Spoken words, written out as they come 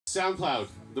SoundCloud,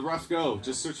 The Rough Go.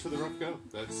 Just search for The Rough Go.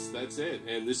 That's it.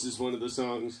 And this is one of the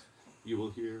songs you will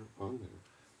hear on there.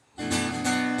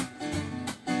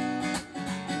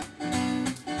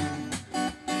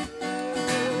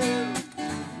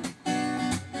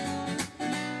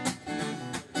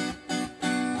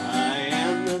 I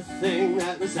am the thing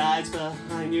that resides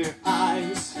behind your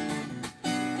eyes.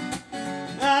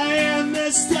 I am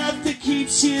the stuff that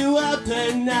keeps you up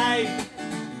at night.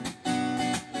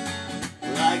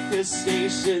 Like the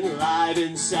station live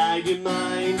inside your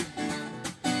mind.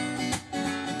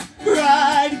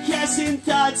 Broadcasting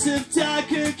thoughts of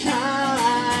darker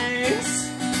kinds.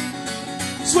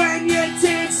 It's when you're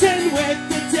dancing with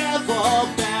the devil,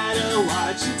 better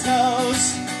watch your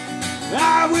toes.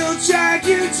 I will drag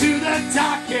you to the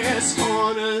darkest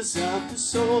corners of the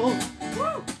soul.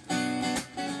 Woo!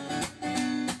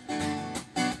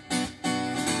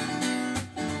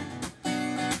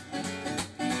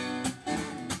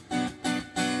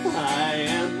 I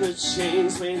am the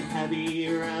chains weighing heavy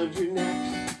around your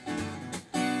neck,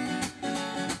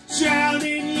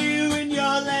 drowning you in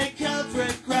your lake of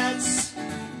regrets,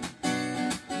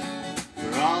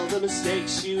 for all the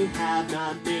mistakes you have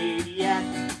not made yet,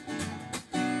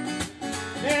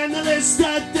 and the list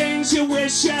of things you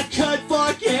wish I could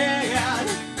forget.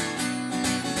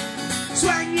 It's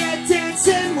when you're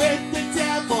dancing with the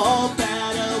devil,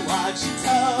 better watch your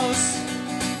toes.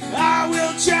 I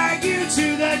will drag you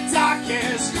to the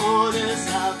darkest corners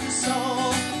of the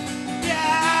soul. Yeah,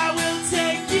 I will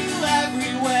take you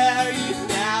everywhere you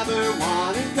never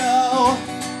want to go.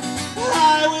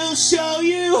 I will show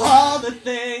you all the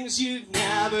things you'd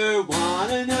never want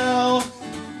to know.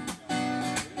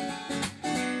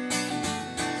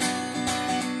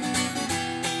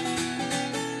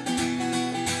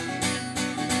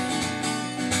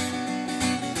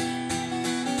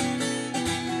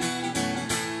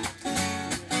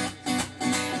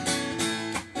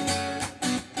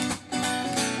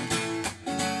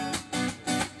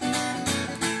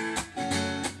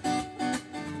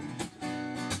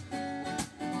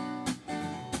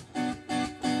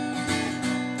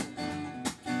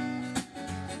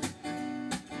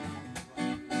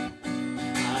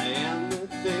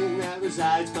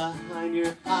 Resides behind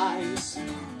your eyes.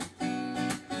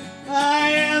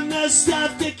 I am the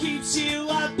stuff that keeps you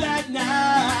up at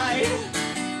night.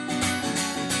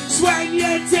 It's when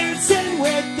you're dancing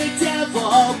with the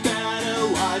devil, better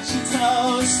watch your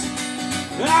toes.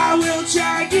 I will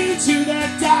drag you to the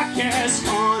darkest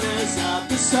corners of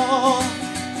the soul.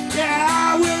 Yeah,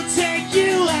 I will take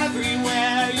you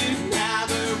everywhere you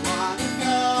never want to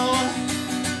go.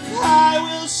 I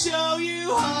will show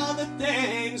you all the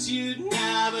things you'd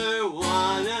never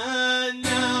wanna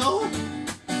know.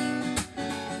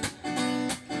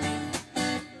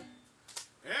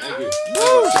 Thank you.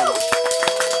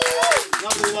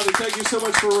 Lovely, lovely. Thank you so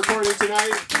much for recording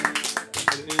tonight.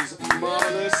 It is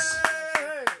marvelous.